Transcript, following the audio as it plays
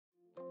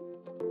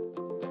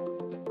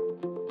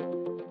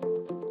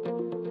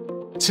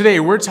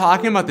Today we're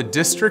talking about the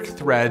District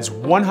Threads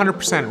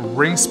 100%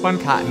 ring spun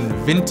cotton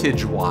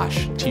vintage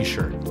wash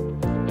t-shirt.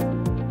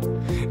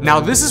 Now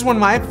this is one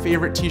of my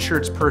favorite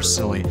t-shirts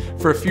personally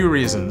for a few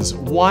reasons.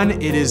 One,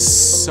 it is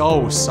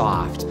so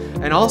soft,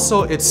 and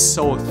also it's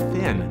so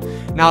thin.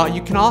 Now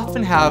you can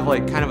often have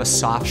like kind of a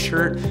soft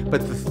shirt,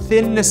 but the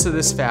thinness of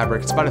this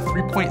fabric, it's about a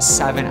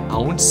 3.7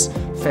 ounce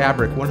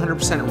fabric,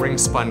 100% ring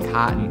spun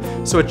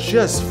cotton. So it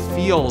just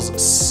feels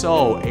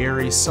so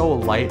airy, so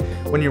light.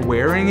 When you're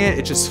wearing it,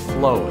 it just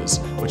flows,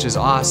 which is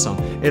awesome.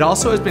 It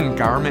also has been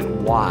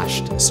garment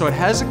washed, so it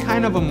has a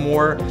kind of a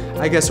more,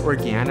 I guess,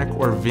 organic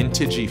or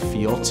vintagey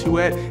feel to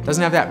it. It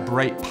doesn't have that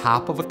bright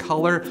pop of a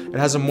color. It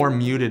has a more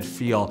muted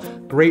feel.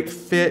 Great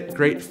fit,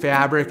 great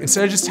fabric.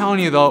 Instead of just telling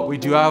you though, we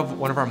do have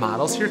one of our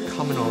models here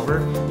coming over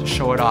to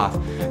show it off.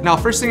 Now,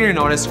 first thing you're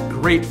gonna notice,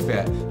 great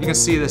fit. You can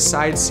see the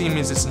side seam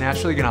means it's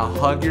naturally gonna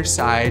hug your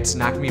sides,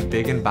 not gonna be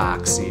big and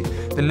boxy.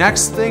 The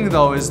next thing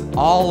though is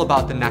all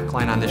about the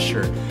neckline on this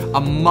shirt.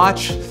 A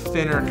much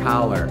thinner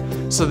collar.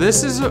 So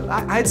this is,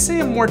 I'd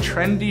say, a more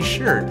trendy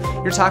shirt.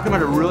 You're talking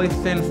about a really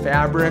thin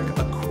fabric,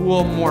 a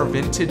cool, more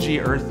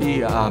vintagey,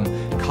 earthy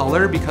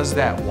color because of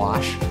that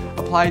wash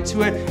applied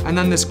to it. And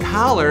then this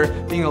collar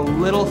being a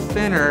little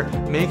thinner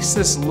makes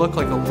this look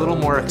like a little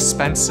more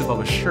expensive of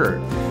a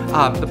shirt.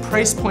 The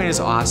price point is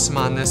awesome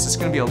on this. It's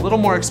gonna be a little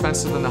more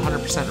expensive than the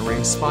 100%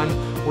 ring spun,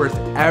 worth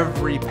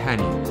every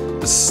penny.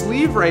 The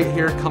sleeve right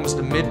here comes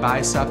to mid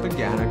bicep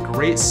again, a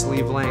great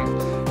sleeve length,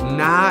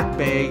 not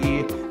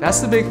baggy. That's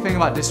the big thing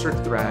about District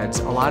Threads.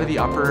 A lot of the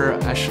upper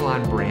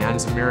echelon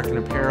brands, American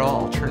Apparel,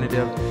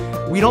 Alternative,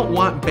 we don't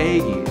want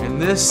baggy, and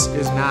this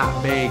is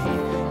not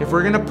baggy. If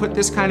we're gonna put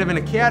this kind of in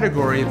a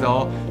category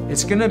though,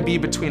 it's gonna be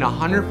between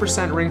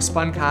 100% ring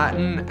spun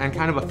cotton and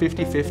kind of a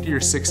 50-50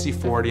 or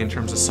 60-40 in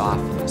terms of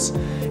softness.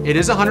 It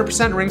is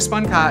 100% ring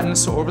spun cotton,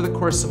 so over the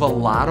course of a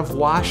lot of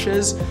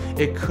washes,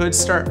 it could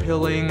start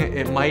pilling.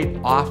 It might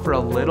offer a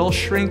little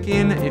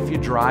shrinking if you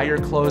dry your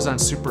clothes on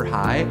super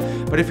high,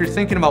 but if you're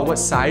thinking about what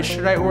size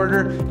should I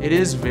order, it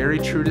is very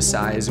true to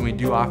size, and we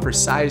do offer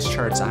size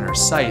charts on our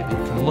site that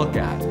you can look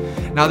at.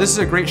 Now this is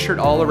a great shirt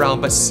all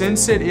around, but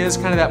since it is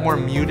kind of that more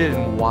muted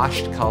and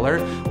washed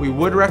color, we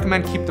would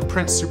recommend keep the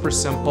print super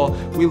simple.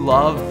 We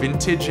love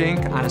vintage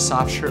ink on a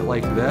soft shirt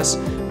like this.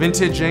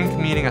 Vintage ink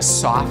meaning a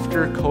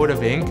softer coat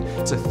of ink.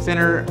 It's a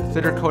thinner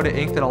coat of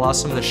ink that allows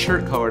some of the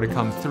shirt color to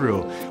come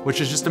through, which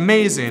is just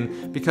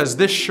amazing because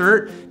this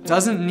shirt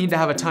doesn't need to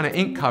have a ton of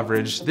ink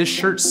coverage. This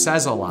shirt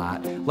says a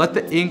lot. Let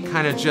the ink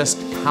kind of just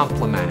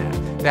complement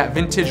it. That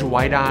vintage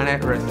white on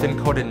it, or a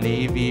thin coat of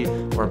navy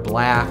or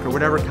black or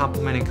whatever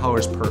complementing color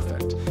is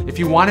perfect. If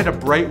you wanted a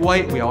bright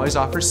white, we always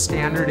offer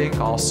standard ink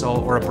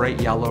also, or a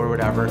bright yellow or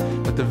whatever,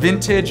 but the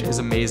vintage is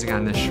amazing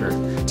on this shirt.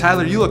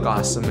 Tyler, you look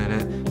awesome in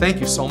it.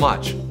 Thank you so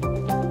much.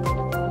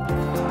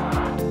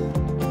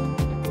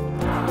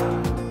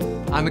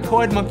 On the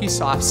Coed Monkey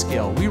Soft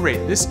scale, we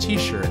rate this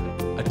t-shirt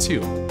a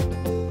 2.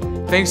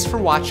 Thanks for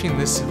watching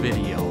this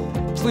video.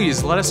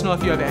 Please let us know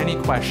if you have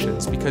any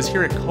questions, because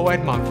here at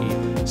Coed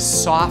Monkey,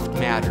 soft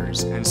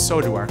matters, and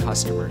so do our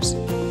customers.